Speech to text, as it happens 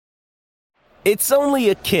It's only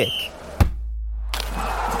a kick,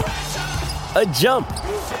 a jump,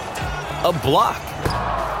 a block.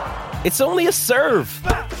 It's only a serve.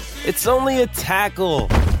 It's only a tackle,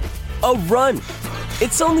 a run.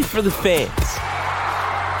 It's only for the fans.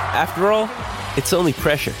 After all, it's only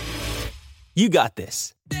pressure. You got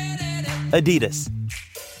this. Adidas.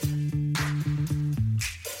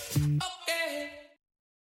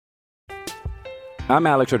 I'm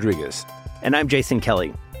Alex Rodriguez. And I'm Jason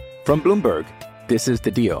Kelly. From Bloomberg, this is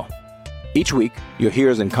The Deal. Each week, you'll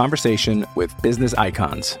hear us in conversation with business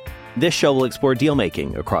icons. This show will explore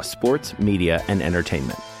deal-making across sports, media, and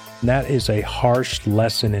entertainment. That is a harsh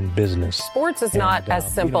lesson in business. Sports is not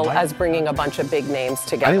as simple as bringing a bunch of big names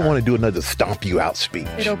together. I didn't want to do another stomp you out speech.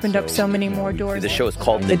 It opened up so many more doors. The show is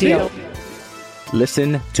called The Deal.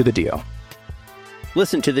 Listen to The Deal.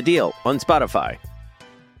 Listen to The Deal on Spotify.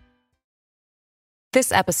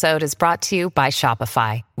 This episode is brought to you by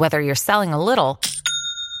Shopify. Whether you're selling a little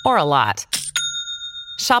or a lot,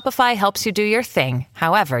 Shopify helps you do your thing,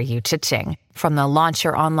 however you cha-ching. From the launch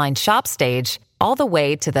your online shop stage, all the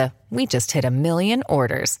way to the we just hit 1 million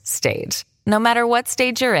orders stage. No matter what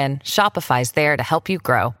stage you're in, Shopify's there to help you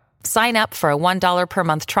grow. Sign up for a $1 per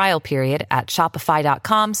month trial period at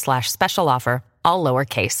shopify.com/special offer, all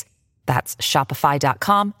lowercase. That's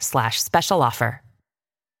shopify.com/special offer.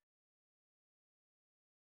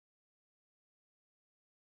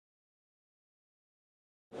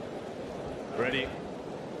 Ready?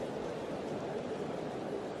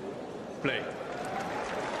 Play.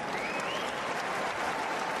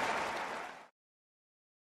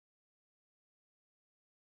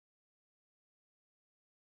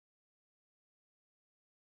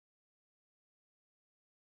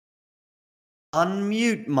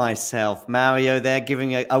 Unmute myself. Mario there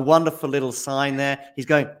giving a wonderful little sign there. He's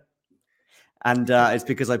going, and it's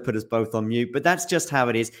because I put us both on mute, but that's just how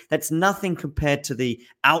it is. That's nothing compared to the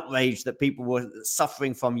outrage that people were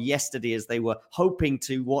suffering from yesterday as they were hoping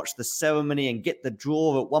to watch the ceremony and get the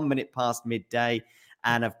draw at 1 minute past midday.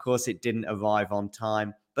 And of course, it didn't arrive on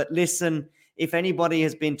time. But listen, if anybody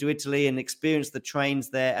has been to Italy and experienced the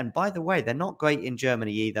trains there, and by the way, they're not great in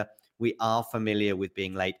Germany either, we are familiar with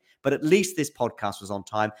being late. But at least this podcast was on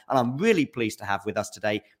time. And I'm really pleased to have with us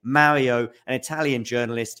today Mario, an Italian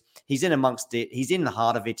journalist. He's in amongst it. He's in the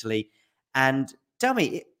heart of Italy. And tell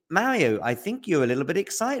me, Mario, I think you're a little bit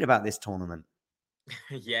excited about this tournament.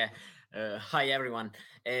 Yeah. Hi, everyone.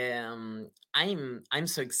 I'm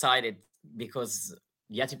so excited because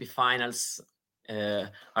the ATP Finals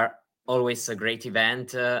are always a great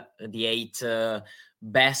event. The 8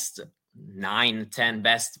 best, 9, 10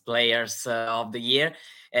 best players of the year.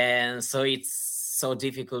 And so it's so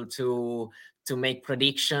difficult to make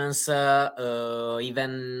predictions.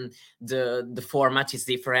 Even the format is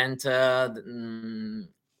different than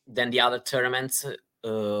the other tournaments.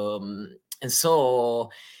 And so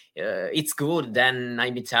it's good. Then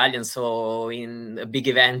I'm Italian, so in a big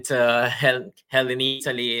event held in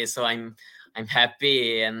Italy. So I'm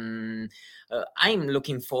happy, and I'm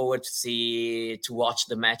looking forward to watch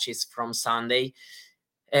the matches from Sunday.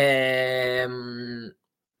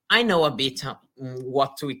 I know a bit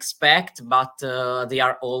what to expect, but they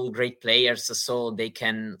are all great players, so they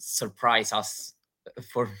can surprise us.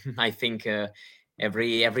 For I think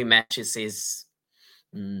every match is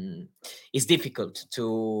difficult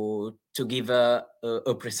to give a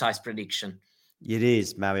precise prediction. It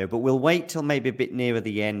is, Mario, but we'll wait till maybe a bit nearer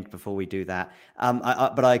the end before we do that.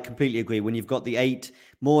 But I completely agree. When you've got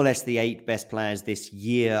more or less the 8 best players this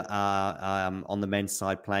year on the men's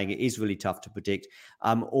side playing, it is really tough to predict.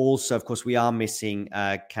 Also, of course, we are missing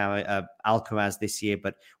Alcaraz this year,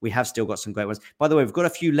 but we have still got some great ones. By the way, we've got a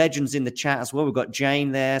few legends in the chat as well. We've got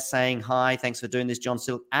Jane there saying hi. Thanks for doing this, John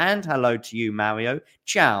Silk. And hello to you, Mario.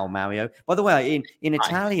 Ciao, Mario. By the way, in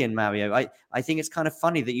Italian, Mario, I think it's kind of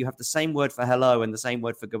funny that you have the same word for hello and the same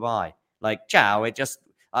word for goodbye. Like ciao, it just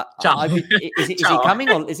ciao. Is he coming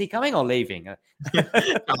or is he coming or leaving?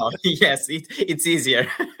 Yes, it's easier.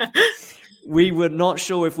 We were not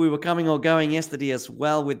sure if we were coming or going yesterday as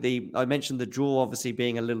well. I mentioned the draw obviously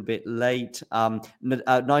being a little bit late.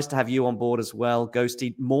 Nice to have you on board as well,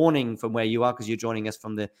 Ghosty. Morning from where you are because you're joining us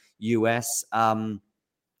from the US.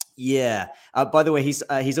 Yeah. By the way, he's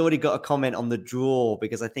already got a comment on the draw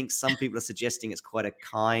because I think some people are suggesting it's quite a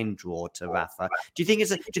kind draw to Rafa. Do you think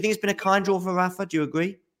it's been a kind draw for Rafa? Do you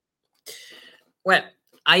agree? Well,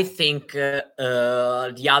 I think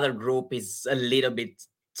the other group is a little bit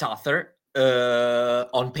tougher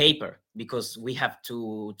on paper because we have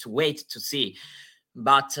to wait to see.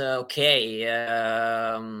 But the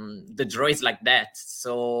draw is like that.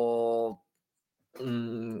 So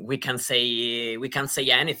we can say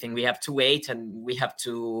anything. We have to wait and we have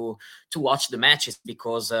to watch the matches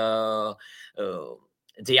because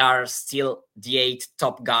they are still the 8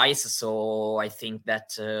 top guys. So I think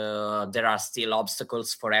that there are still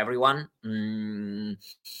obstacles for everyone.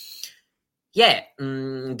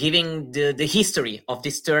 Giving the history of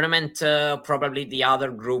this tournament, probably the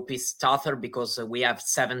other group is tougher because we have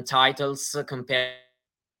 7 titles compared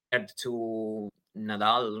to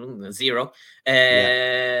Nadal 0.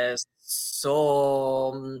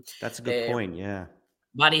 So that's a good point. Yeah,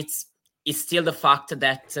 but it's still the fact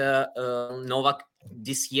that Novak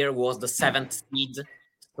this year was the 7th seed,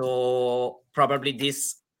 so probably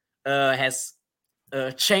this has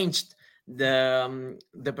changed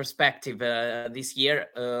the perspective this year.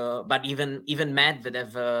 But even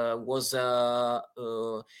Medvedev was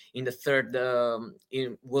in the third,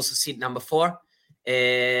 was seed number 4.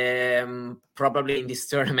 Probably in this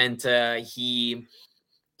tournament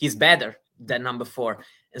he's better than number 4,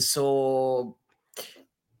 and so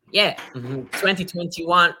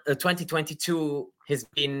 2022 has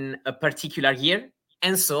been a particular year,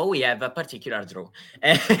 and so we have a particular draw.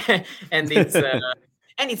 And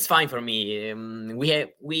it's fine for me.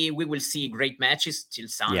 We will see great matches till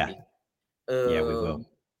Sunday. Yeah, we will.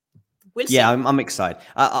 We'll see. Yeah, I'm excited.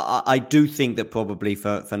 I do think that probably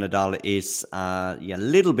for Nadal is a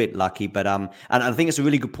little bit lucky, but and I think it's a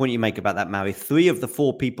really good point you make about that, Mario. 3 of the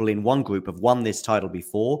 4 people in one group have won this title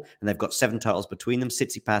before, and they've got 7 titles between them: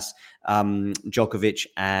 Tsitsipas, Djokovic,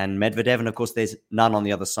 and Medvedev. And of course, there's none on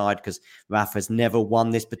the other side because Rafa's never won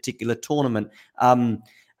this particular tournament.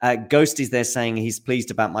 Ghost is there saying he's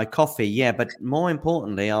pleased about my coffee. Yeah, but more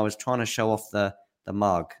importantly, I was trying to show off the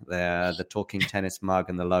mug, the Talking Tennis mug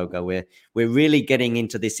and the logo. We're really getting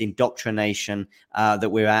into this indoctrination that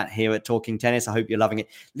we're at here at Talking Tennis. I hope you're loving it.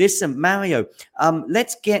 Listen, Mario,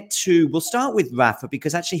 we'll start with Rafa,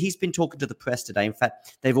 because actually he's been talking to the press today. In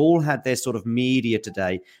fact, they've all had their sort of media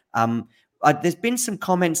today. There's been some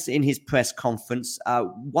comments in his press conference.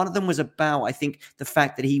 One of them was about, I think, the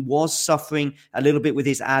fact that he was suffering a little bit with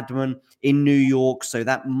his abdomen in New York. So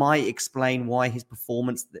that might explain why his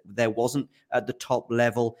performance there wasn't at the top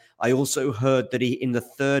level. I also heard that he, in the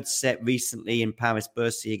 3rd set recently in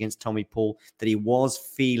Paris-Bercy against Tommy Paul, that he was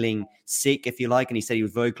feeling sick, if you like. And he said he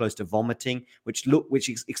was very close to vomiting, which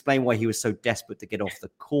explained why he was so desperate to get off the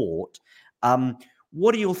court.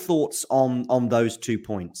 What are your thoughts on those 2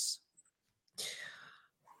 points?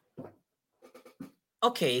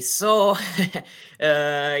 Okay, so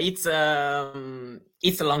it's a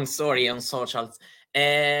long story on socials.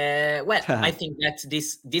 I think that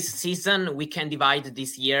this season we can divide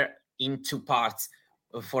this year in 2 parts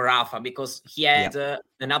for Rafa, because he had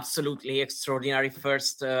an absolutely extraordinary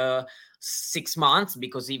first 6 months,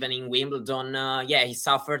 because even in Wimbledon, he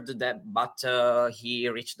suffered that, but he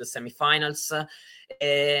reached the semifinals,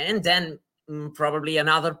 and then probably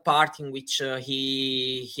another part in which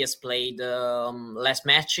he has played less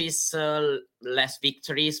matches, less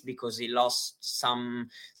victories, because he lost some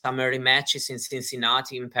early matches in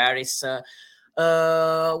Cincinnati, in Paris.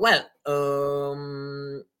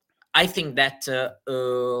 I think that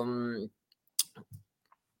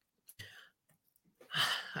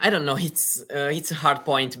I don't know. It's a hard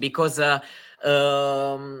point, because I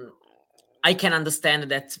can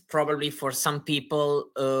understand that probably for some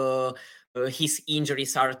people his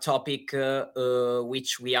injuries are a topic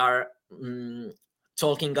which we are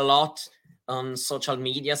talking a lot on social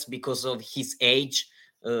medias because of his age.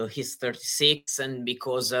 He's 36, and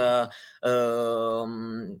because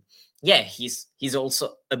he's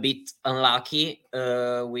also a bit unlucky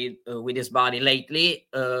with his body lately.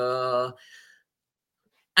 I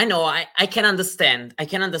know I can understand. I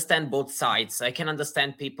can understand both sides. I can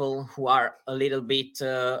understand people who are a little bit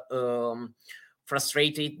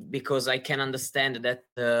frustrated, because I can understand that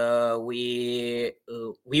we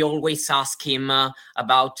always ask him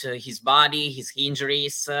about his body, his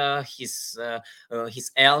injuries, his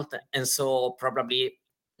health, and so probably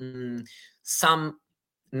some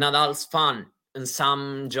Nadal's fan and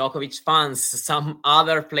some Djokovic fans, some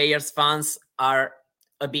other players' fans are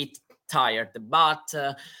a bit tired. But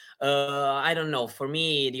I don't know. For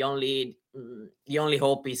me, the only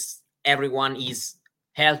hope is everyone is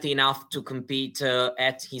healthy enough to compete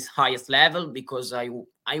at his highest level, because I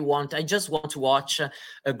just want to watch a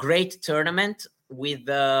great tournament with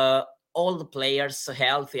all the players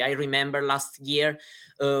healthy. I remember last year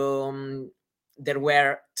there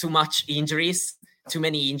were too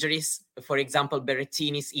many injuries. For example,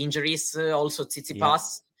 Berrettini's injuries, also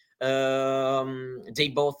Tsitsipas. They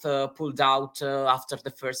both pulled out after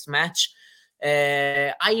the first match.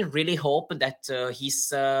 I really hope that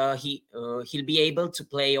he'll be able to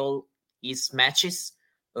play all his matches,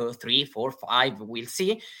 3, 4, 5. We'll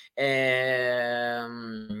see.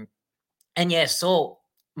 And yeah, so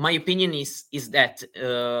my opinion is that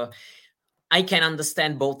I can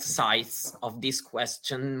understand both sides of this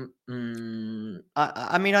question.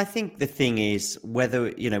 I mean, I think the thing is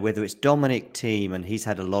whether it's Dominic Thiem, and he's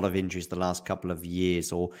had a lot of injuries the last couple of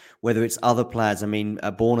years, or whether it's other players. I mean,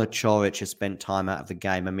 Borna Coric has spent time out of the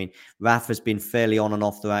game. I mean, Rafa's been fairly on and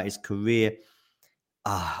off throughout his career.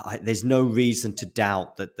 There's no reason to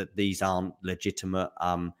doubt that these aren't legitimate.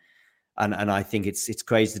 And I think it's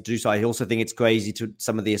crazy to do so. I also think it's crazy to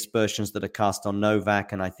some of the aspersions that are cast on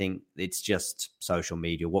Novak, and I think it's just social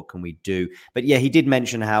media. What can we do? But yeah, he did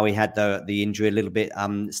mention how he had the injury a little bit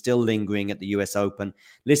still lingering at the US Open.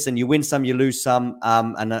 Listen, you win some, you lose some,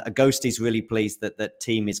 and Ghosty's really pleased that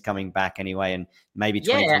Thiem is coming back anyway, and maybe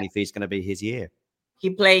 2023 is going to be his year.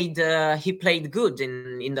 He played good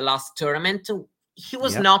in the last tournament. He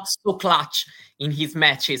was not so clutch in his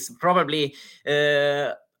matches. Probably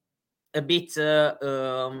a bit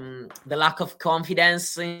the lack of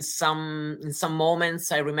confidence in some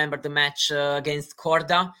moments. I remember the match against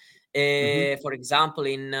Korda, for example,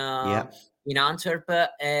 in Antwerp.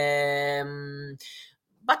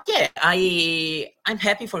 But yeah, I'm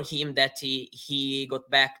happy for him that he got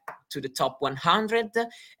back to the top 100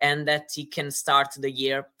 and that he can start the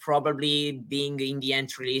year probably being in the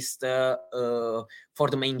entry list for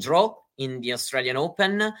the main draw in the Australian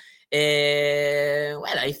Open. Well,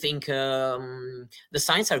 I think the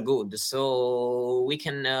signs are good, so we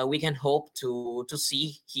can hope to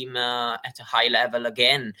see him at a high level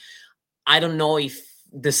again. I don't know if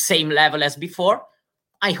the same level as before.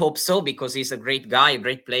 I hope so, because he's a great guy, a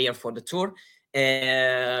great player for the tour.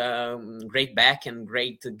 Great back and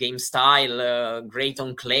great game style, great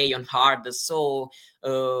on clay, on hard. So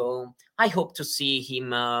I hope to see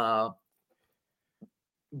him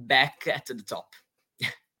back at the top.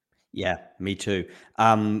 Yeah, me too.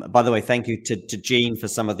 By the way, thank you to Gene for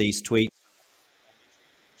some of these tweets.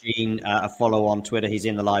 Gene, a follow on Twitter. He's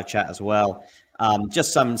in the live chat as well.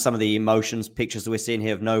 Just some of the emotions, pictures that we're seeing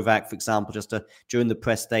here of Novak, for example, just during the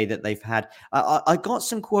press day that they've had. I got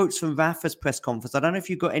some quotes from Rafa's press conference. I don't know if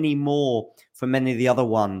you got any more from any of the other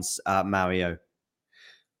ones, Mario.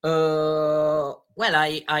 Well,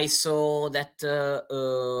 I saw that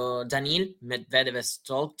Daniil Medvedev has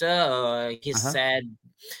talked. He said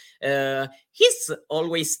he's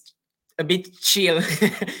always a bit chill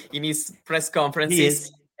in his press conferences. He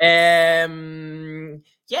is.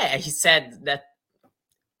 Yeah, he said that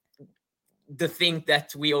the thing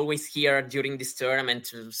that we always hear during this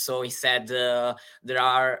tournament. So he said there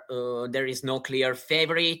is no clear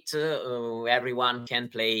favorite. Everyone can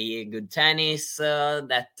play good tennis.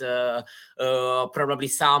 That probably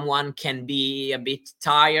someone can be a bit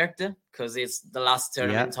tired because it's the last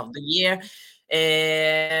tournament of the year.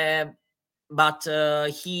 But there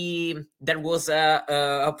was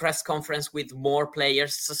a press conference with more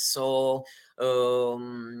players, so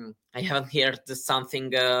I haven't heard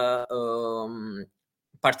something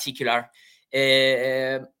particular.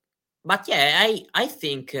 But yeah, I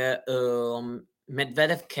think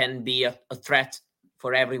Medvedev can be a threat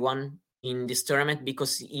for everyone in this tournament,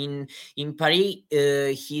 because in Paris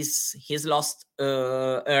he's lost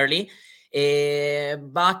early,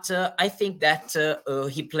 but I think that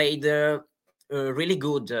he played really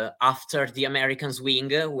good after the American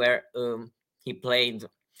swing, where he played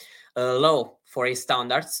low for his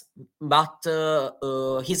standards, but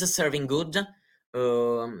he's serving good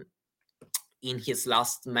in his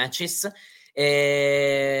last matches,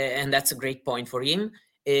 and that's a great point for him.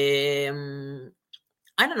 I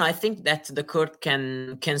don't know. I think that the court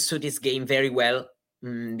can suit his game very well,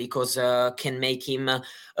 because can make him a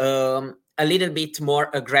little bit more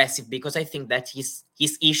aggressive, because I think that his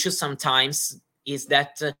issue sometimes is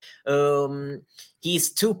that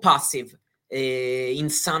he's too passive in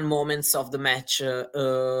some moments of the match.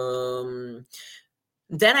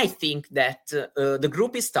 Then I think that the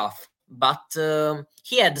group is tough, but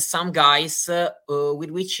he had some guys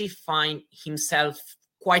with which he find himself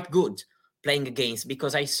quite good playing against,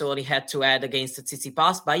 because I saw he had to add against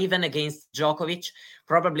Tsitsipas, but even against Djokovic,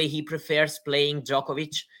 probably he prefers playing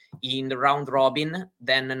Djokovic in the round robin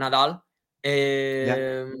than Nadal.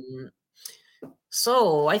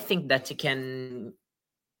 So I think that he can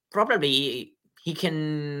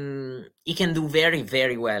do very,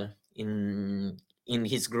 very well in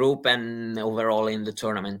his group and overall in the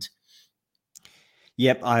tournament.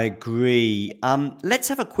 Yep, I agree. Let's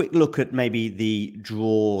have a quick look at maybe the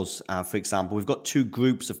draws, for example. We've got two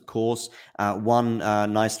groups, of course, one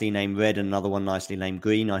nicely named red and another one nicely named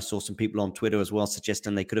green. I saw some people on Twitter as well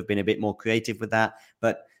suggesting they could have been a bit more creative with that.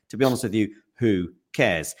 But to be honest with you, who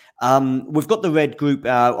cares? We've got the red group,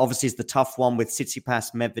 obviously is the tough one with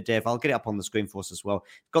Tsitsipas, Medvedev. I'll get it up on the screen for us as well.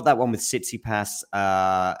 Got that one with Tsitsipas,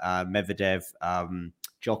 Medvedev,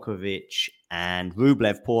 Djokovic, and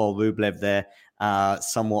Rublev. Poor old Rublev there.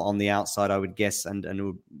 Somewhat on the outside, I would guess, and it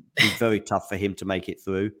would be very tough for him to make it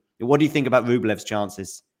through. What do you think about Rublev's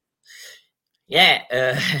chances?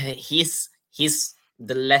 Yeah, he's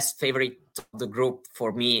the less favorite of the group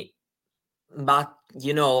for me. But,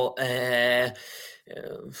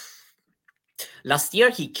 last year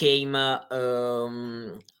he came out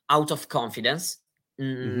of confidence.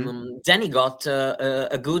 Then he got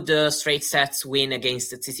a good straight sets win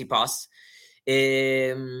against Tsitsipas.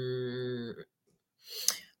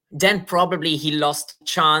 Then probably he lost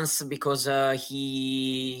chance because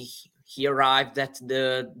he arrived at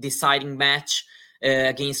the deciding match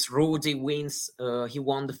against Rudy. Wins. He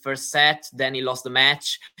won the first set. Then he lost the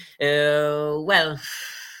match. Well,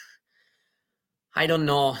 I don't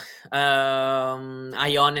know.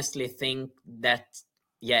 I honestly think that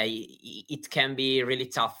it can be really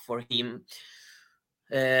tough for him.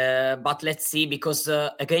 But let's see, because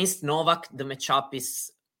against Novak the matchup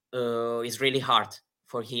is really hard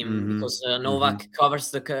for him, because Novak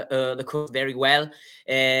covers the court very well.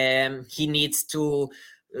 He needs to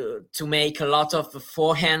make a lot of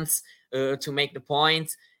forehands to make the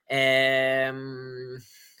point.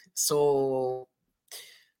 So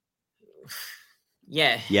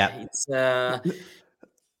it's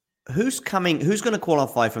who's going to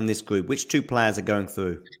qualify from this group? Which two players are going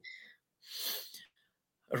through?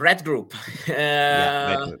 Red group.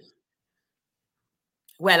 Red group.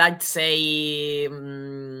 Well, I'd say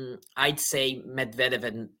Medvedev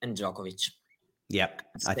and Djokovic. Yep,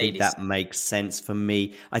 I think that makes sense for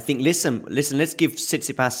me. I think, listen, let's give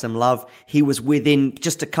Tsitsipas some love. He was within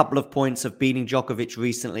just a couple of points of beating Djokovic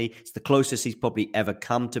recently. It's the closest he's probably ever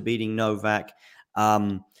come to beating Novak.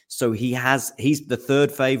 So he's the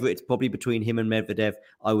third favorite. It's probably between him and Medvedev,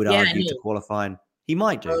 I would argue, to qualify. And he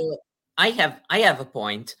might do. I have a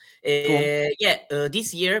point.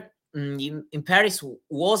 This year in Paris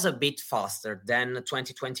was a bit faster than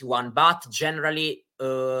 2021, but generally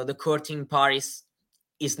the court in Paris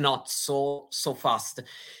is not so fast.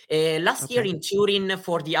 Last year in Turin,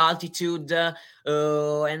 for the altitude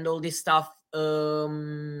and all this stuff,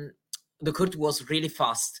 the court was really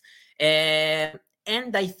fast.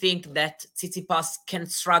 And I think that Tsitsipas can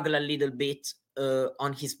struggle a little bit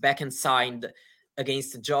on his backhand side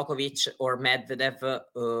against Djokovic or Medvedev.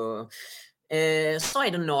 So I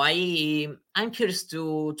don't know. I'm curious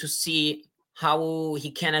to see how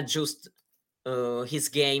he can adjust his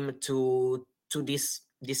game to this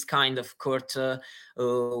kind of court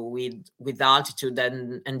with altitude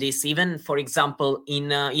and this. Even, for example, in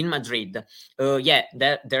Madrid,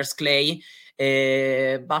 there's clay,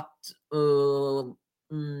 but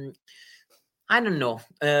I don't know.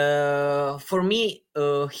 For me,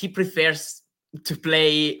 he prefers to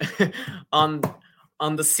play on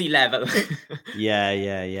the sea level.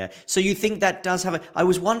 Yeah. So you think that does have I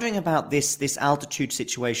was wondering about this altitude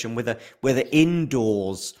situation, whether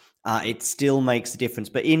indoors it still makes a difference,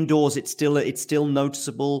 but indoors it's still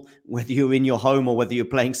noticeable, whether you're in your home or whether you're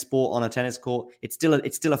playing sport on a tennis court. It's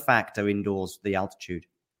still a factor indoors, the altitude.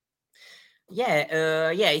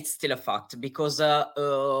 It's still a fact, because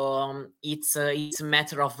it's a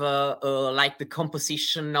matter of like the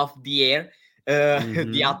composition of the air.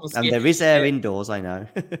 The atmosphere, and there is air indoors, I know.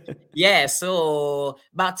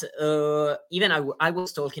 But even I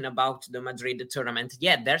was talking about the Madrid tournament.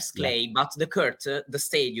 There's clay, but the court, the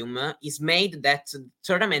stadium is made that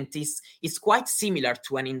tournament is quite similar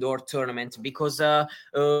to an indoor tournament, because they're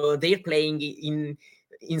playing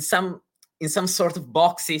in some sort of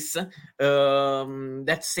boxes,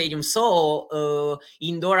 that stadium. So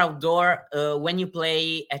indoor, outdoor, when you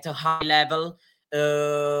play at a high level,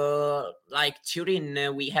 like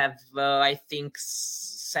Turin, we have I think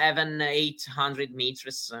 700-800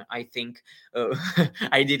 meters. I think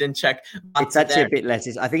I didn't check. It's actually a bit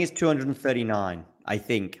less. I think it's 239. I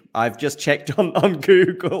think I've just checked on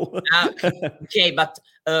Google. Okay, but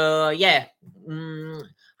I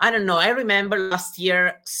don't know. I remember last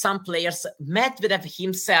year some players, Medvedev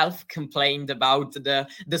himself, complained about the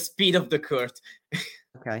speed of the court.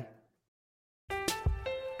 Okay.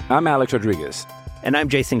 I'm Alex Rodriguez. And I'm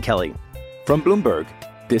Jason Kelly. From Bloomberg,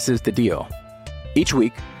 this is The Deal. Each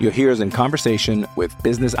week, you'll hear us in conversation with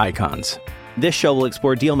business icons. This show will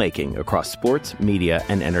explore deal-making across sports, media,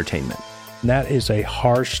 and entertainment. And that is a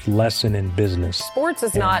harsh lesson in business. Sports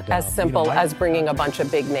is not as simple as bringing a bunch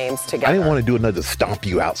of big names together. I didn't want to do another stomp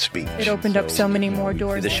you out speech. It opened up so many more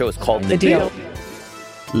doors. The show is called The Deal.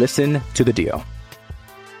 Listen to the deal.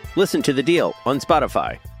 Listen to The Deal on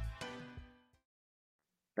Spotify.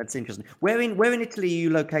 That's interesting. Where in Italy are you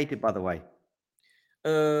located, by the way?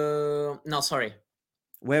 No, sorry.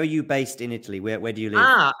 Where are you based in Italy? Where do you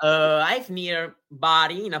live? I'm near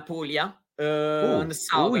Bari in Apulia, in the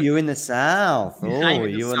south. Oh, you're in the south. Oh, I'm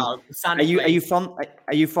in the you're south.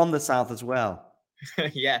 Are you from the south as well?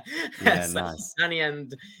 Yeah, nice. sunny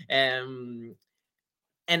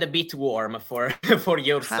and a bit warm for for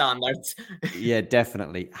your standards. Yeah,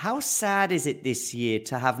 definitely. How sad is it this year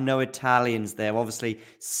to have no Italians there? Obviously,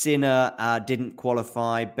 Sinner didn't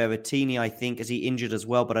qualify. Berrettini, I think, is he injured as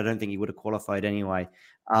well? But I don't think he would have qualified anyway.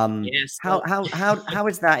 Yes. How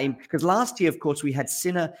is that? Because last year, of course, we had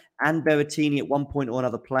Sinner and Berrettini at one point or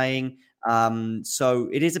another playing. So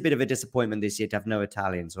it is a bit of a disappointment this year to have no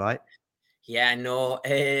Italians, right? Yeah, no,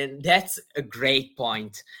 that's a great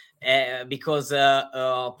point. Because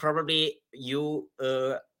probably you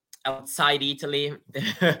outside Italy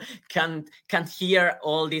can hear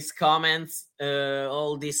all these comments,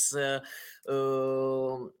 all this. That's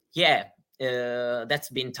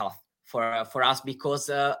been tough for us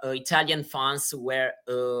because Italian fans were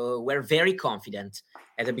very confident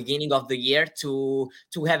at the beginning of the year to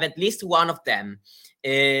have at least one of them.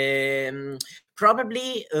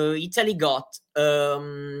 Probably Italy got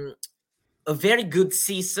a very good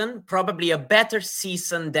season, probably a better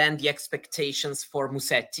season than the expectations for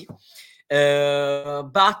Musetti.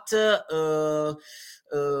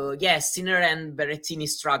 Sinner and Berrettini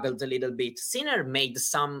struggled a little bit. Sinner made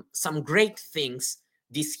some great things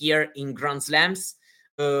this year in Grand Slams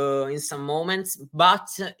in some moments, but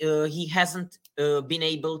he hasn't been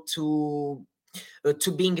able to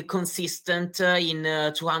being consistent in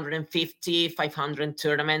 250, 500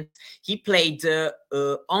 tournaments. He played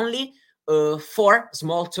only 4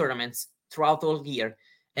 small tournaments throughout all year.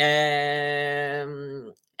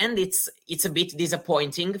 And it's a bit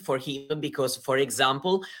disappointing for him because, for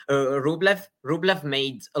example, Rublev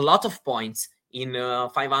made a lot of points in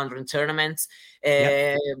 500 tournaments.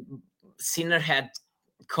 Sinner had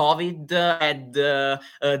COVID, had the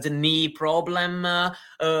knee problem. But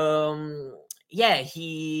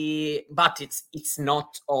it's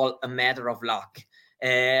not all a matter of luck.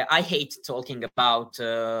 I hate talking about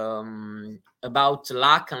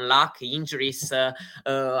luck and injuries.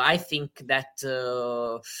 I think that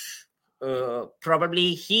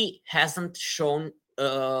probably he hasn't shown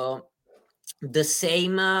the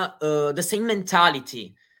same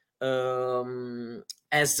mentality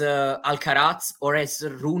as Alcaraz or as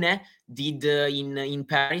Rune did in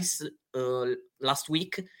Paris last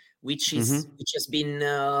week, which has been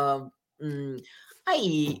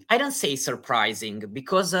I don't say surprising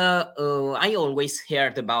because I always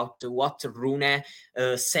heard about what Rune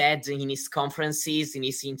said in his conferences, in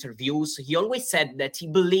his interviews. He always said that he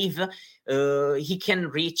believed he can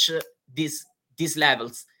reach these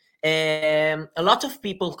levels. A lot of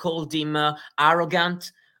people called him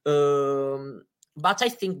arrogant, but I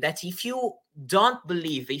think that if you don't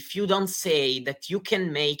believe, if you don't say that you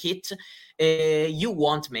can make it, you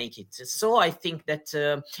won't make it. So I think that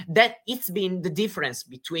that it's been the difference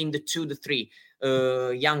between the 3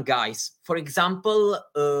 young guys. For example,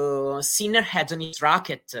 Sinner had on his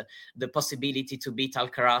racket the possibility to beat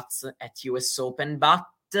Alcaraz at US Open, but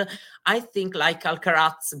I think like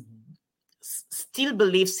Alcaraz still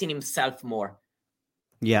believes in himself more.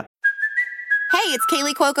 Yeah. Hey, it's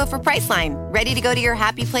Kaylee Cuoco for Priceline. Ready to go to your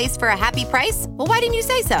happy place for a happy price? Well, why didn't you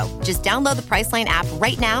say so? Just download the Priceline app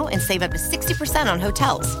right now and save up to 60% on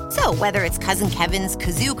hotels. So whether it's Cousin Kevin's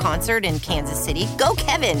Kazoo Concert in Kansas City, go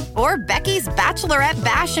Kevin, or Becky's Bachelorette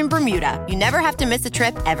Bash in Bermuda, you never have to miss a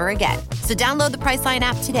trip ever again. So download the Priceline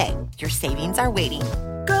app today. Your savings are waiting.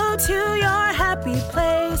 Go to your happy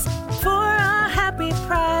place for a happy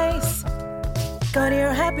price. Go to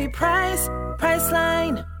your happy price,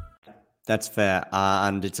 Priceline. That's fair.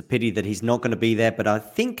 And it's a pity that he's not going to be there. But I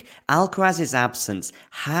think Alcaraz's absence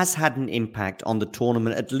has had an impact on the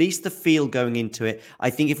tournament, at least the feel going into it.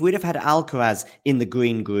 I think if we'd have had Alcaraz in the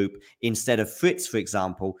green group instead of Fritz, for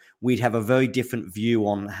example, we'd have a very different view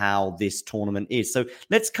on how this tournament is. So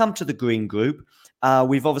let's come to the green group.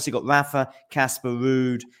 We've obviously got Rafa, Casper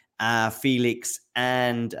Ruud, Felix,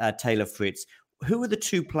 and Taylor Fritz. Who are the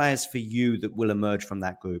 2 players for you that will emerge from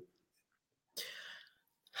that group?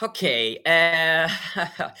 Okay.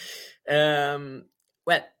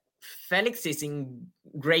 Well, Felix is in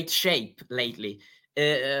great shape lately.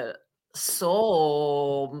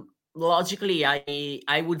 So logically,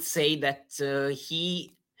 I would say that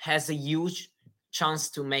he has a huge chance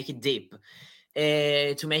to make it deep,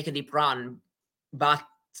 to make a deep run. But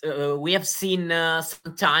we have seen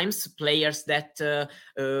sometimes players that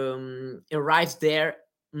arrive there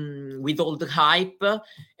with all the hype,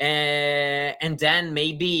 and then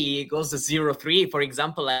maybe goes 0-3. For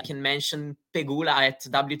example, I can mention Pegula at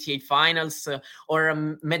WTA Finals, or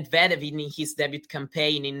Medvedev in his debut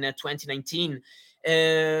campaign in 2019.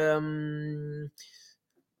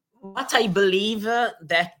 But I believe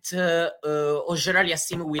that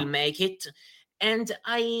Auger-Aliassime will make it, and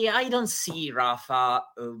I don't see Rafa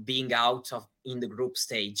being out in the group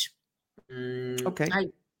stage. Okay.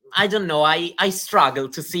 I don't know. I struggle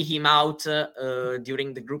to see him out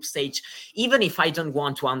during the group stage, even if I don't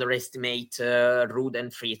want to underestimate Ruud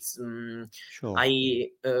and Fritz. Sure.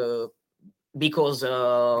 Because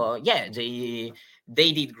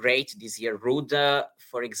they did great this year. Ruud,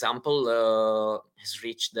 for example, has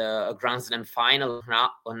reached a Grand Slam final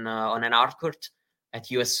on an hard court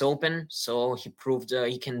at US Open, so he proved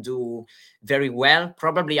he can do very well.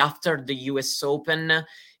 Probably after the US Open,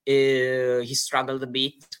 he struggled a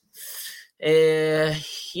bit.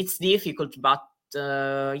 It's difficult, but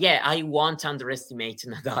I won't underestimate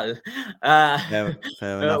Nadal.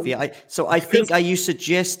 Fair enough. Yeah. I think, are you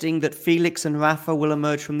suggesting that Felix and Rafa will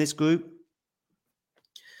emerge from this group?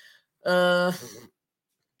 I'll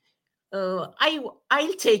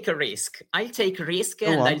take a risk. And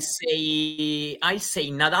I'll say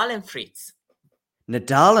Nadal and Fritz.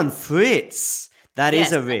 Nadal and Fritz. That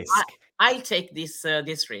is a risk. I'll take this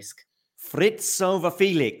risk. Fritz over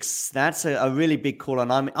Felix. That's a really big call,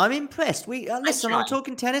 and I'm impressed. Listen, I'm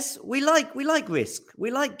talking tennis. We like risk.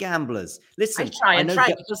 We like gamblers. Listen, I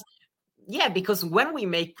try because when we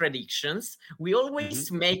make predictions, we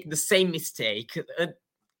always make the same mistake.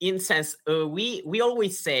 In sense, we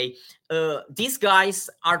always say these guys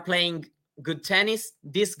are playing good tennis.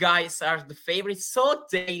 These guys are the favorites, so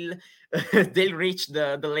they'll reach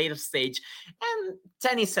the later stage. And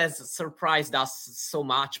tennis has surprised us so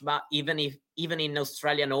much. But even in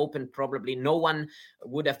Australian Open, probably no one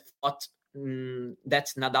would have thought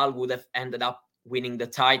that Nadal would have ended up winning the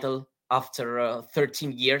title after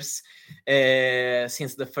 13 years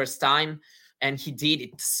since the first time, and he did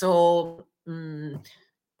it. So.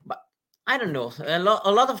 But I don't know, a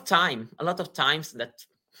lot of times that,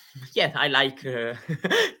 I like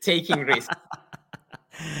taking risks.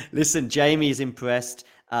 Listen, Jamie is impressed.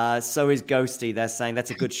 So is Ghosty. They're saying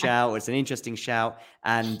that's a good shout. It's an interesting shout.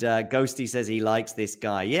 And Ghosty says he likes this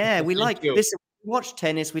guy. Yeah, we like this. We watch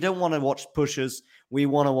tennis. We don't want to watch pushers. We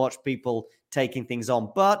want to watch people taking things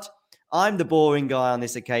on. But I'm the boring guy on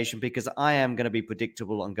this occasion because I am going to be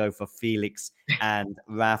predictable and go for Felix and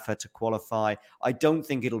Rafa to qualify. I don't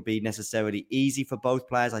think it'll be necessarily easy for both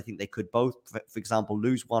players. I think they could both, for example,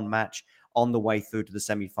 lose one match on the way through to the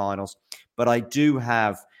semifinals. But I do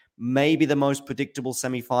have maybe the most predictable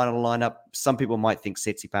semifinal lineup. Some people might think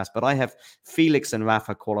Tsitsipas, but I have Felix and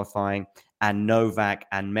Rafa qualifying and Novak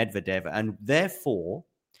and Medvedev. And therefore,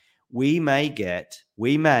 we may get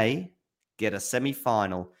a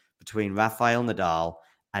semifinal between Rafael Nadal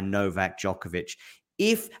and Novak Djokovic.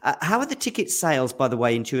 How are the ticket sales, by the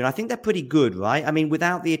way, in Turin? I think they're pretty good, right? I mean,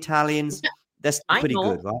 without the Italians, they're still pretty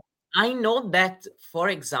good, right? I know that, for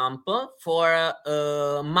example, for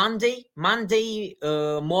Monday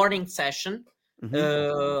morning session,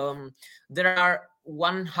 there are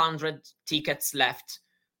 100 tickets left.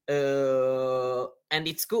 And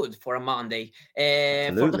it's good for a Monday.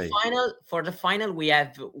 For the final, we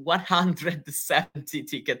have 170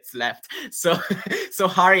 tickets left. So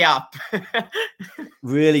hurry up.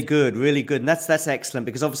 Really good. And that's excellent,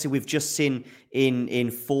 because obviously we've just seen in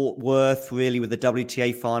Fort Worth, really, with the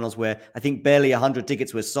WTA finals, where I think barely 100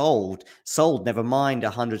 tickets were sold, never mind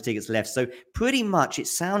 100 tickets left. So pretty much it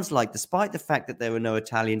sounds like, despite the fact that there are no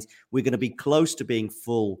Italians, we're going to be close to being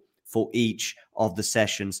full for each of the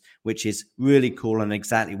sessions, which is really cool and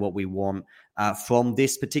exactly what we want from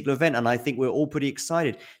this particular event. And I think we're all pretty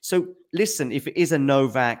excited. So listen, if it is a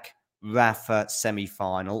Novak-Rafa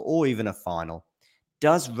semi-final or even a final,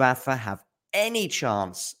 does Rafa have any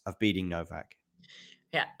chance of beating Novak?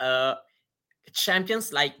 Yeah,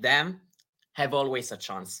 champions like them have always a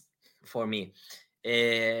chance for me.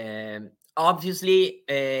 Obviously,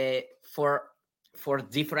 for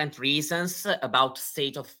different reasons, about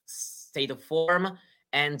state of form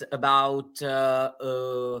and about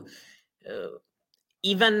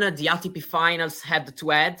even the ATP Finals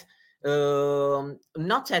head-to-head,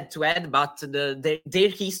 not head-to-head, but their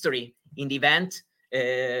history in the event,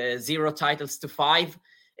 0 titles to 5.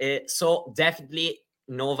 So definitely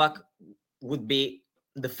Novak would be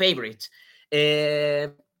the favorite.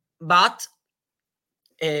 But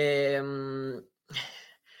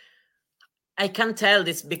I can't tell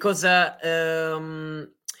this because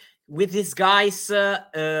with these guys,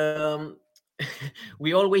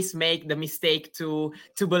 we always make the mistake to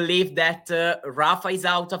believe that Rafa is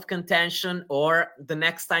out of contention, or the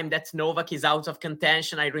next time that Novak is out of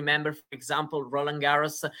contention. I remember, for example, Roland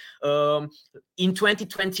Garros in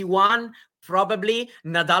 2021, probably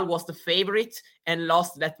Nadal was the favorite and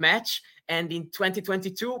lost that match. And in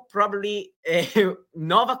 2022, probably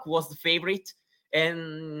Novak was the favorite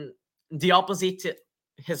and the opposite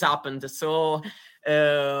has happened. So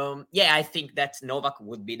I think that Novak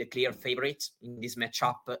would be the clear favorite in this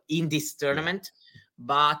matchup, in this tournament.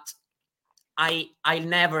 But I'll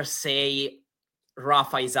never say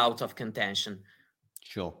Rafa is out of contention.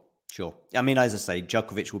 Sure. I mean, as I say,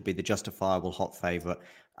 Djokovic would be the justifiable hot favorite.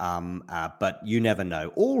 But you never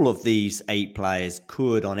know. All of these 8 players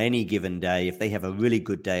could, on any given day, if they have a really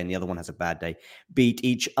good day and the other one has a bad day, beat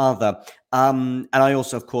each other. And I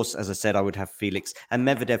also, of course, as I said, I would have Felix and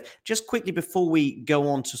Medvedev. Just quickly, before we go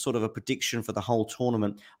on to sort of a prediction for the whole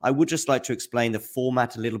tournament, I would just like to explain the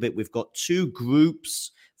format a little bit. We've got 2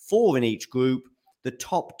 groups, 4 in each group. The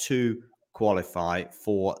top 2 qualify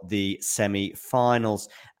for the semi-finals,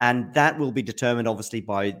 and that will be determined obviously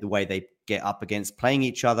by the way they get up against playing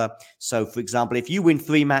each other. So for example, if you win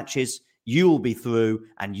 3 matches, you will be through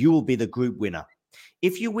and you will be the group winner.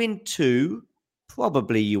 If you win 2,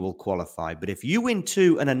 probably you will qualify, but if you win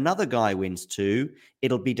 2 and another guy wins 2,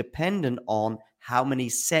 it'll be dependent on how many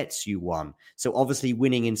sets you won. So obviously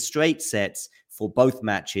winning in straight sets for both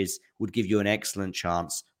matches would give you an excellent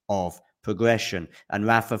chance of progression. And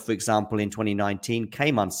Rafa, for example, in 2019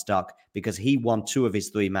 came unstuck because he won 2 of his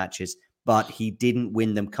 3 matches, but he didn't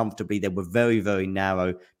win them comfortably. They were very, very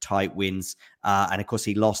narrow, tight wins. And of course,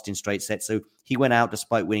 he lost in straight sets. So he went out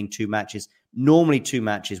despite winning 2 matches. Normally 2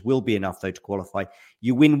 matches will be enough, though, to qualify.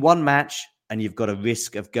 You win 1 match and you've got a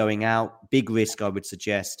risk of going out. Big risk, I would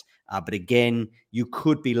suggest. But again, you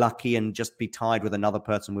could be lucky and just be tied with another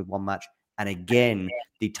person with 1 match. And again,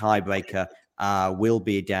 the tiebreaker will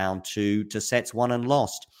be down to sets won and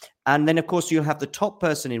lost. And then, of course, you'll have the top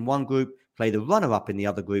person in one group play the runner-up in the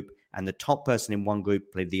other group, and the top person in one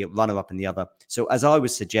group play the runner-up in the other. So as I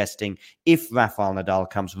was suggesting, if Rafael Nadal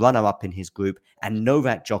comes runner-up in his group and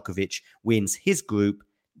Novak Djokovic wins his group,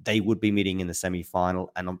 they would be meeting in the semi-final.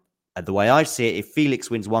 And the way I see it, if Felix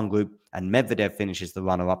wins one group and Medvedev finishes the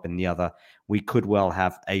runner-up in the other, we could well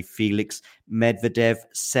have a Felix-Medvedev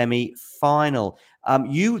semi-final.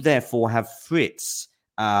 You, therefore, have Fritz.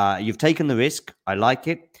 You've taken the risk. I like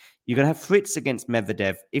it. You're going to have Fritz against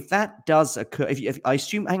Medvedev. If that does occur, if I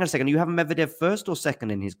assume, hang on a second, you have Medvedev first or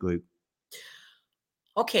second in his group?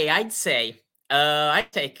 Okay, I'd say I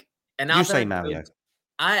take another. You say Mario.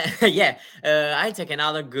 I take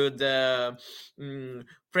another good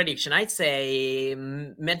prediction. I'd say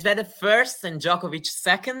Medvedev first and Djokovic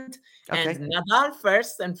second, and Nadal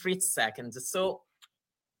first and Fritz second. So,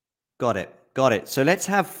 got it. So we'll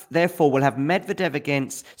have Medvedev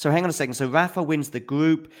against. So hang on a second. So Rafa wins the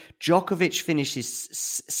group. Djokovic finishes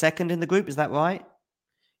second in the group. Is that right?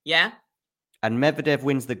 Yeah. And Medvedev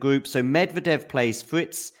wins the group. So Medvedev plays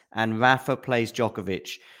Fritz and Rafa plays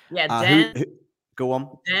Djokovic. Yeah. Go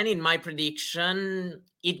on. Then in my prediction,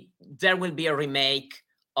 there will be a remake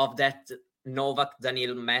of that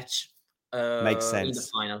Novak-Daniil match Makes sense. in the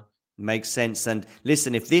final. Makes sense. And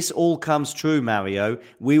listen, if this all comes true, Mario,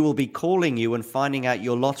 we will be calling you and finding out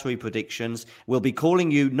your lottery predictions. We'll be calling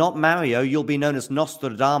you not Mario. You'll be known as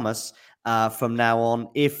Nostradamus from now on.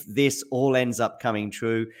 If this all ends up coming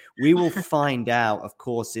true, we will find out, of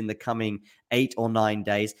course, in the coming 8 or 9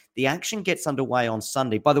 days. The action gets underway on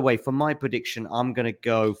Sunday. By the way, for my prediction, I'm going to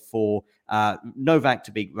go for Novak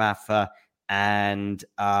to beat Rafa and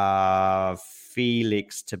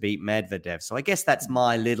Felix to beat Medvedev. So I guess that's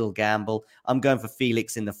my little gamble. I'm going for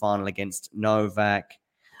Felix in the final against Novak.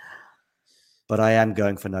 But I am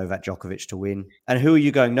going for Novak Djokovic to win. And who are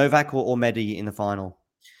you going, Novak or Medi in the final?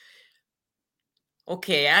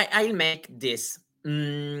 Okay, I'll make this.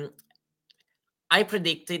 I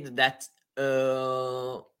predicted that,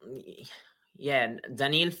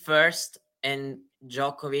 Daniil first and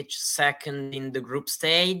Djokovic second in the group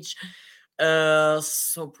stage.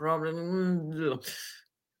 So probably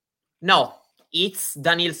no, it's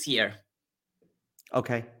Daniil's year.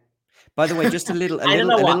 Okay. By the way, just a little. I don't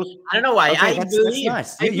know why. Okay, I that's believe.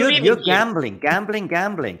 That's nice. I You're gambling.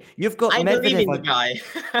 You've got I Medvedev. believe in the guy.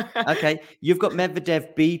 Okay, you've got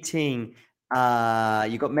Medvedev beating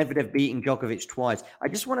You got Medvedev beating Djokovic twice. I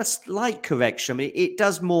just want a slight correction. I mean, it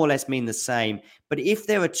does more or less mean the same. But if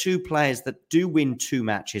there are two players that do win two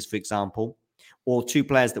matches, for example, or two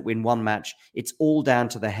players that win one match, it's all down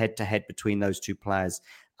to the head-to-head between those two players.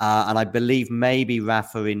 And I believe maybe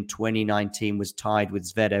Rafa in 2019 was tied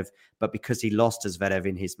with Zverev, but because he lost to Zverev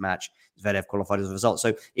in his match, Zverev qualified as a result.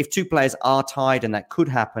 So if two players are tied, and that could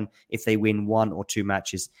happen if they win one or two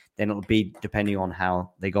matches, then it'll be depending on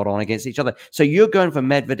how they got on against each other. So you're going for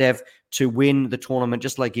Medvedev to win the tournament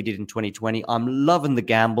just like he did in 2020. I'm loving the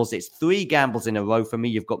gambles. It's 3 gambles in a row for me.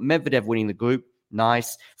 You've got Medvedev winning the group.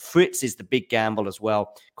 Nice. Fritz is the big gamble as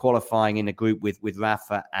well, qualifying in a group with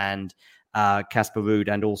Rafa and Casper Ruud,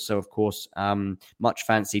 and also, of course, much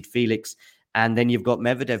fancied Felix. And then you've got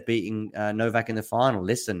Medvedev beating Novak in the final.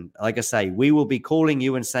 Listen, like I say, we will be calling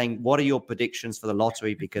you and saying, what are your predictions for the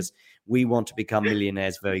lottery? Because we want to become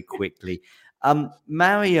millionaires very quickly.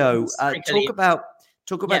 Mario, talk about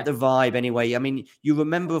the vibe anyway. I mean, you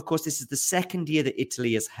remember, of course, this is the second year that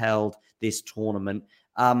Italy has held this tournament.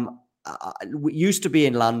 We used to be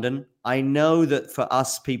in London. I know that for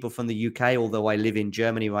us people from the UK, although I live in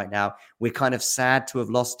Germany right now, we're kind of sad to have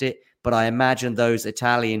lost it. But I imagine those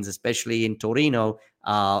Italians, especially in Torino,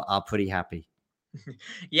 are pretty happy.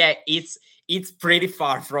 Yeah, it's pretty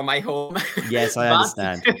far from my home. Yes, I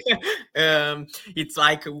understand. It's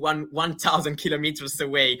like 1,000 kilometers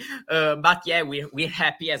away. But yeah, we're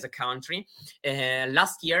happy as a country.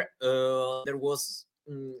 Last year, there was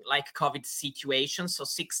like COVID situation, so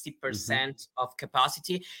 60% of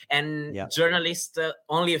capacity, and journalists,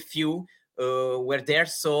 only a few were there.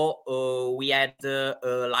 So we had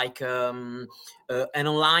an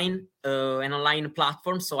online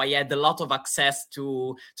platform. So I had a lot of access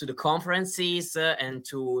to the conferences and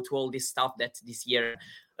to all this stuff that this year,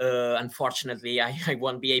 unfortunately, I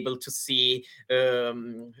won't be able to see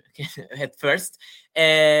at first.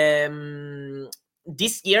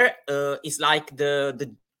 This year is like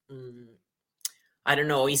the I don't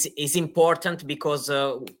know, is important because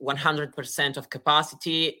 100% of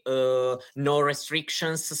capacity, no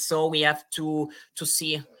restrictions. So we have to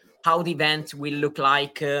see how the event will look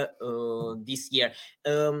like this year.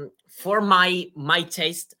 For my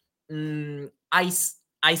taste, I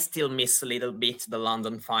still miss a little bit the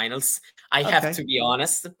London finals. I have to be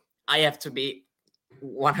honest. I have to be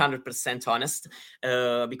 100% honest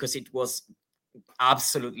because it was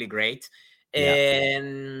absolutely great.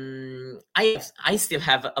 And I still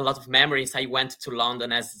have a lot of memories. I went to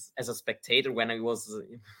London as a spectator when I was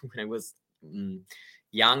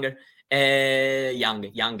younger.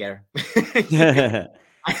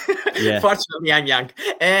 Fortunately, I'm young.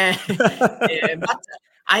 But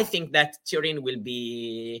I think that Turin will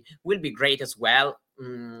be great as well.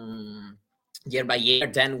 Year by year,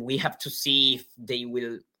 then we have to see if they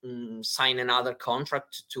will sign another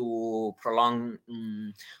contract to prolong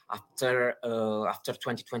after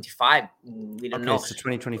 2025. We don't know. So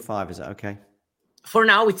 2025, is that okay? For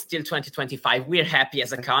now, it's still 2025. We're happy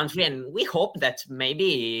as a country, and we hope that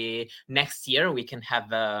maybe next year we can have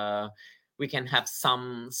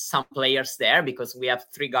some players there, because we have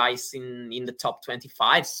 3 guys in the top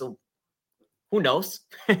 25. So who knows?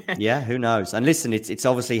 Yeah, who knows? And listen, it's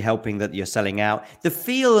obviously helping that you're selling out. The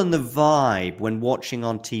feel and the vibe when watching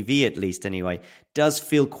on TV, at least anyway, does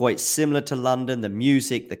feel quite similar to London. The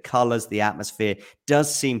music, the colors, the atmosphere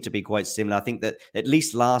does seem to be quite similar. I think that at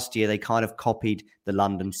least last year they kind of copied the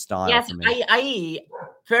London style. Yes, for me. I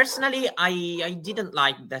personally, I didn't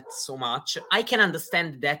like that so much. I can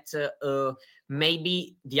understand that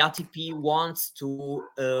maybe the ATP wants to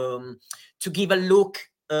give a look.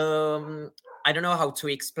 I don't know how to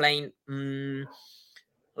explain,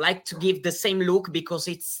 like to give the same look, because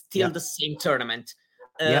it's still the same tournament.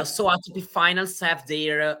 So ATP Finals have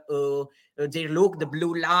their look, the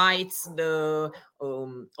blue lights, the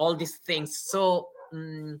all these things. So,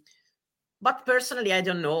 but personally, I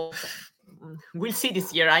don't know. We'll see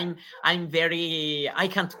this year. I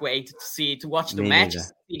can't wait to watch the match,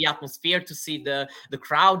 see the atmosphere, to see the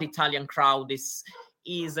crowd. Italian crowd is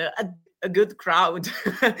a good crowd.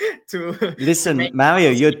 To listen,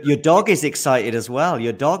 Mario, your dog is excited as well.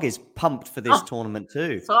 Your dog is pumped for this tournament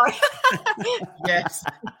too. Sorry. Yes.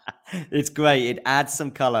 It's great. It adds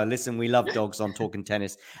some color. Listen, we love dogs on Talking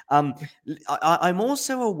Tennis. I'm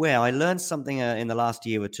also aware, I learned something in the last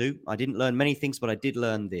year or two. I didn't learn many things, but I did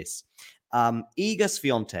learn this. Iga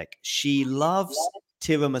Swiatek, she loves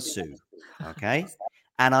tiramisu. Okay.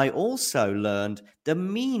 And I also learned the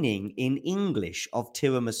meaning in English of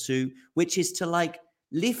tiramisu, which is to like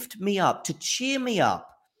lift me up, to cheer me up.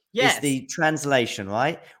 Yes. Is the translation,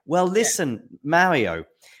 right? Well, listen, Mario,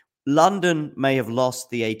 London may have lost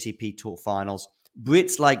the ATP Tour Finals.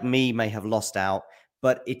 Brits like me may have lost out,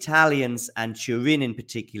 but Italians and Turin in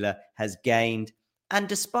particular has gained. And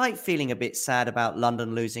despite feeling a bit sad about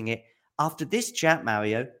London losing it, after this chat,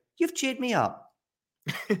 Mario, you've cheered me up.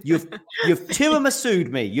 You've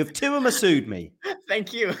tiramisu'd me. You've tiramisu'd me.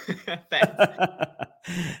 Thank you.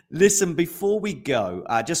 Listen, before we go,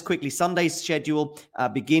 just quickly, Sunday's schedule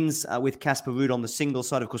begins with Casper Ruud on the singles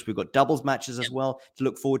side. Of course, we've got doubles matches as well to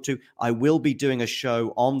look forward to. I will be doing a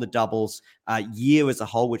show on the doubles year as a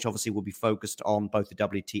whole, which obviously will be focused on both the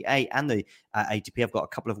WTA and the ATP. I've got a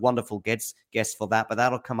couple of wonderful guests for that, but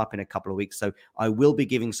that'll come up in a couple of weeks. So I will be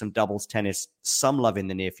giving some doubles tennis some love in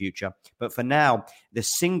the near future. But for now, the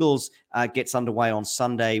singles gets underway on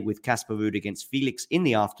Sunday with Casper Ruud against Felix in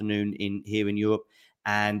the afternoon here in Europe.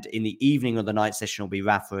 And in the evening of the night session will be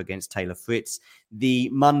Rafa against Taylor Fritz. The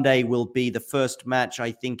Monday will be the first match,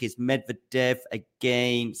 I think, is Medvedev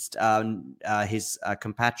against his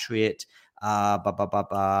compatriot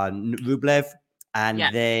Rublev. And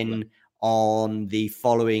then on the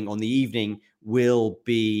evening will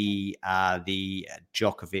be the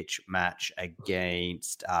Djokovic match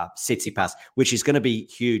against Tsitsipas, which is going to be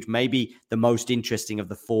huge. Maybe the most interesting of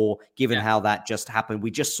the four, given how that just happened.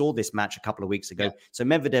 We just saw this match a couple of weeks ago. Yeah. So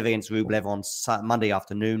Medvedev against Rublev on Monday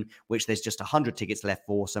afternoon, which there's just 100 tickets left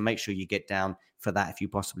for. So make sure you get down for that if you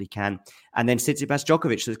possibly can. And then Tsitsipas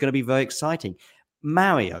Djokovic. So it's going to be very exciting.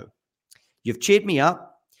 Mario, you've cheered me up.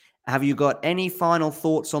 Have you got any final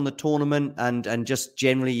thoughts on the tournament and just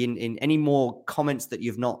generally in any more comments that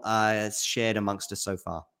you've not shared amongst us so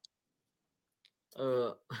far?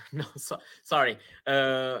 No, sorry.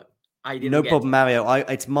 I didn't. No problem, Mario.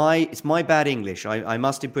 It's my bad English. I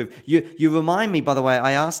must improve. You remind me, by the way.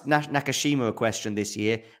 I asked Nakashima a question this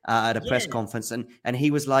year at a press conference, and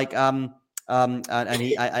he was like,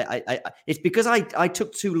 it's because I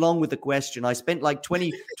took too long with the question. I spent like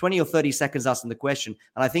 20 or 30 seconds asking the question,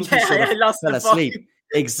 and I think he sort of fell asleep.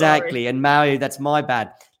 Exactly. And Mario, that's my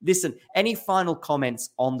bad. Listen, any final comments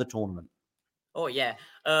on the tournament? Oh yeah.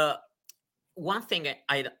 One thing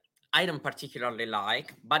I don't particularly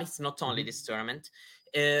like, but it's not only this tournament,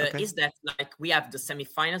 is that like we have the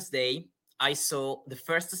semifinals day. I saw the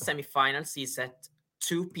first semifinals is at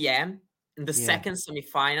 2 p.m. And the second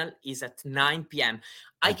semifinal is at 9 p.m.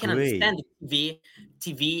 I can understand the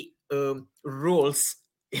TV rules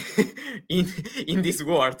in this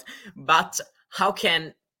world, but how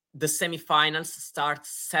can the semifinals start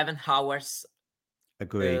 7 hours?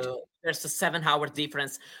 Agreed. There's a 7-hour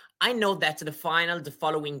difference. I know that the final the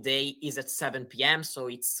following day is at 7 p.m., so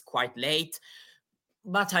it's quite late.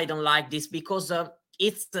 But I don't like this because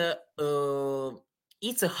it's a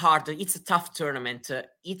tough tournament.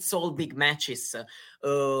 It's all big matches.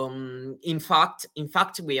 In fact,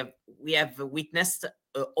 we have witnessed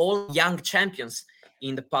all young champions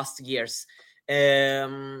in the past years.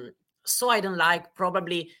 So I don't like.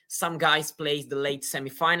 Probably some guys play the late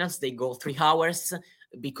semifinals. They go 3 hours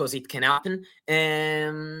because it can happen.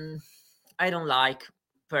 I don't like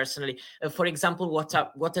personally. For example, what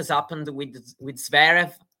has happened with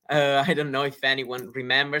Zverev. I don't know if anyone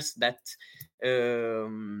remembers that.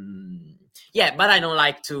 But I don't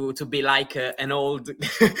like to be like an old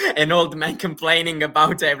man complaining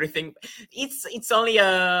about everything. It's only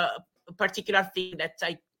a particular thing that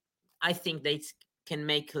I think they can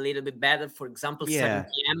make a little bit better. For example,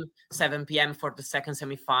 7 p.m. for the second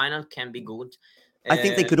semifinal can be good. I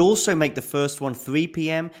think they could also make the first one 3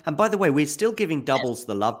 p.m. And by the way, we're still giving doubles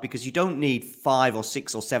the love because you don't need 5 or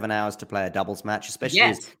 6 or 7 hours to play a doubles match, especially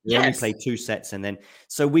as you only play 2 sets. And then,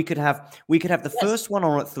 so we could have the first one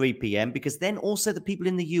on at 3 p.m. because then also the people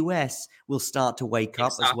in the US will start to wake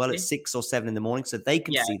up as well at 6 or 7 in the morning, so they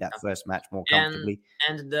can see that first match more comfortably.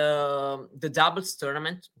 And the doubles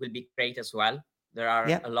tournament will be great as well. There are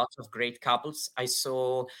a lot of great couples. I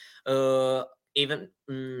saw even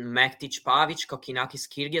Mektic, Pavic, Kokinakis,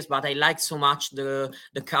 Kyrgios, but I like so much the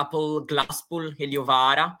couple Glasspool,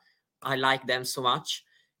 Heliovara. I like them so much.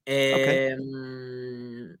 It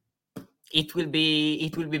will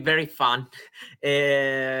be very fun.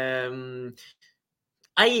 I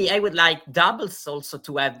would like doubles also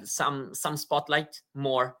to have some spotlight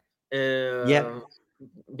more.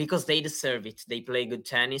 Because they deserve it. They play good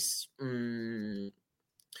tennis.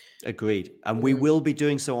 Agreed. And we will be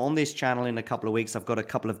doing so on this channel in a couple of weeks. I've got a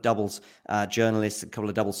couple of doubles journalists, a couple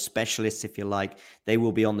of doubles specialists, if you like. They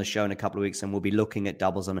will be on the show in a couple of weeks and we'll be looking at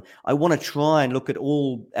doubles. And I want to try and look at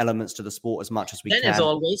all elements to the sport as much as we can.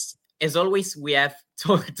 As always, we have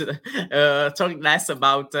talked less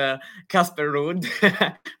about Casper Ruud.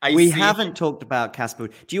 We haven't talked about Casper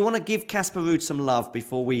Ruud. Do you want to give Casper Ruud some love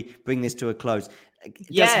before we bring this to a close? Does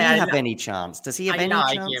he have any chance? Does he have any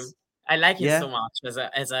chance? Him. I like him so much as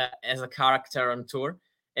a character on tour,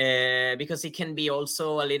 because he can be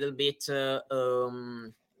also a little bit.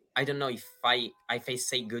 I don't know if I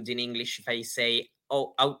say good in English. If I say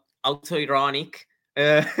auto-ironic.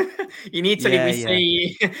 In Italy we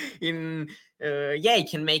say in he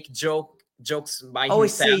can make jokes by himself. I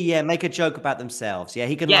see. Make a joke about themselves.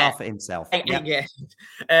 He can laugh at himself. I get it.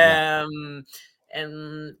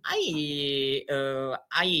 And I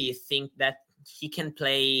think that he can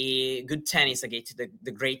play good tennis against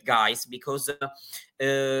the great guys, because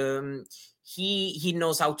he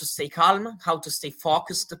knows how to stay calm, how to stay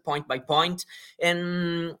focused point by point.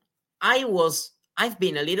 And I've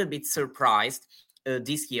been a little bit surprised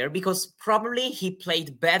this year, because probably he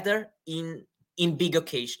played better in big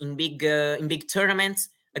occasions, in big tournaments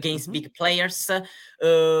against big players,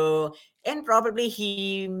 and probably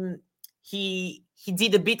he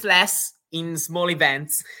did a bit less in small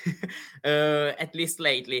events, at least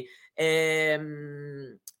lately.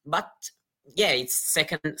 But it's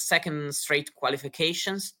second straight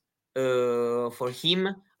qualifications for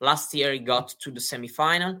him. Last year he got to the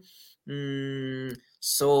semifinal.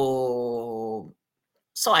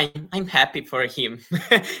 So I'm happy for him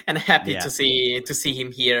and happy to see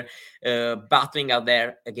him here battling out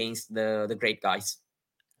there against the great guys.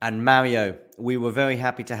 And Mario, we were very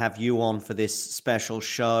happy to have you on for this special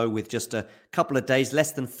show with just a couple of days,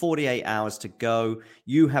 less than 48 hours to go.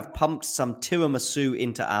 You have pumped some tiramisu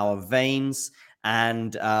into our veins,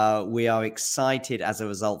 and we are excited as a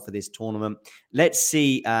result for this tournament. Let's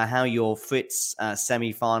see how your Fritz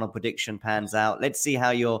semi-final prediction pans out. Let's see how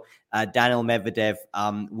your Daniel Medvedev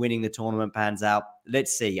winning the tournament pans out.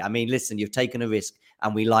 Let's see. I mean, listen, you've taken a risk,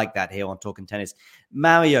 and we like that here on Talking Tennis.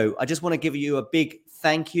 Mario, I just want to give you a big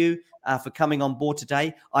thank you for coming on board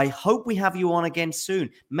today. I hope we have you on again soon.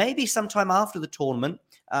 Maybe sometime after the tournament.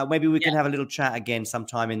 Maybe we can have a little chat again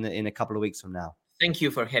sometime in a couple of weeks from now. Thank you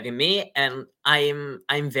for having me, and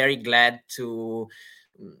I'm very glad to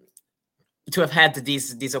have had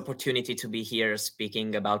this opportunity to be here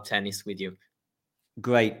speaking about tennis with you.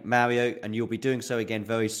 Great, Mario, and you'll be doing so again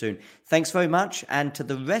very soon. Thanks very much, and to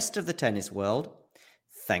the rest of the tennis world,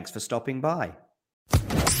 thanks for stopping by.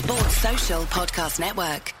 Sports Social Podcast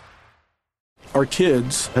Network. Our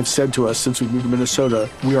kids have said to us since we moved to Minnesota,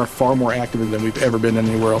 we are far more active than we've ever been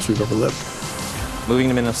anywhere else we've ever lived. Moving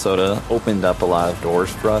to Minnesota opened up a lot of doors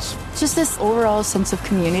for us. Just this overall sense of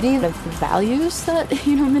community, of values that,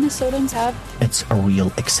 Minnesotans have. It's a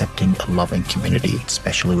real accepting, loving community,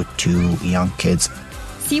 especially with 2 young kids.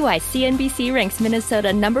 See why CNBC ranks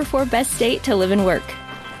Minnesota number 4 best state to live and work.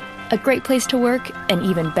 A great place to work, an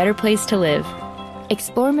even better place to live.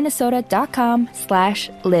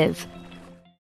 ExploreMinnesota.com/live.